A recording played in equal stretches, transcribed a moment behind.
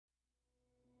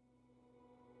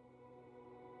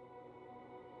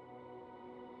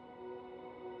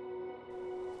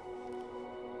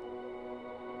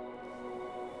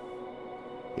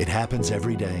It happens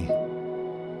every day.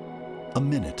 A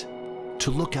minute to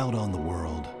look out on the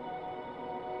world.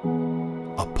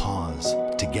 A pause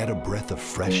to get a breath of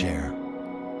fresh air.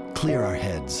 Clear our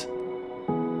heads.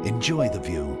 Enjoy the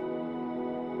view.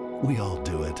 We all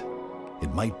do it.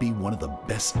 It might be one of the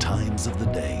best times of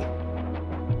the day.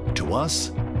 To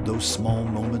us, those small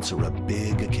moments are a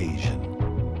big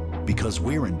occasion because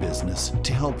we're in business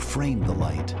to help frame the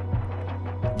light,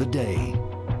 the day,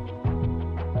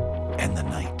 and the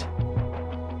night.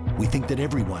 We think that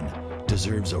everyone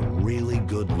deserves a really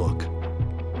good look,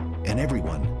 and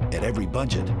everyone at every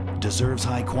budget deserves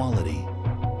high quality,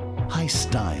 high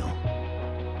style.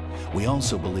 We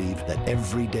also believe that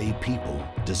everyday people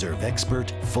deserve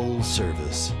expert, full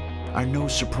service, our no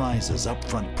surprises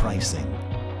upfront pricing,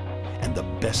 and the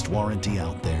best warranty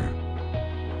out there,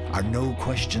 our no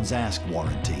questions asked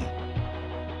warranty.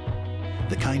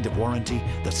 The kind of warranty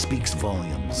that speaks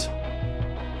volumes.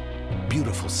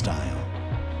 Beautiful style,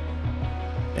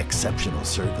 exceptional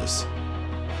service,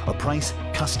 a price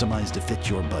customized to fit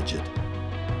your budget,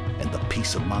 and the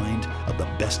peace of mind of the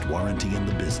best warranty in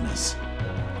the business.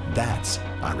 That's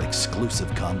our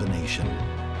exclusive combination,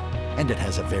 and it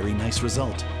has a very nice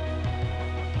result.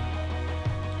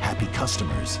 Happy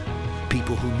customers,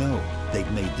 people who know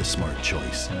they've made the smart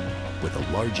choice with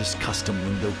the largest custom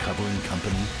window covering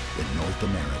company in North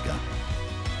America.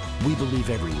 We believe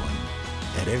everyone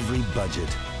at every budget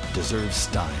deserves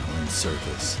style and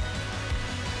service.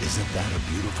 Isn't that a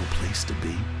beautiful place to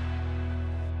be?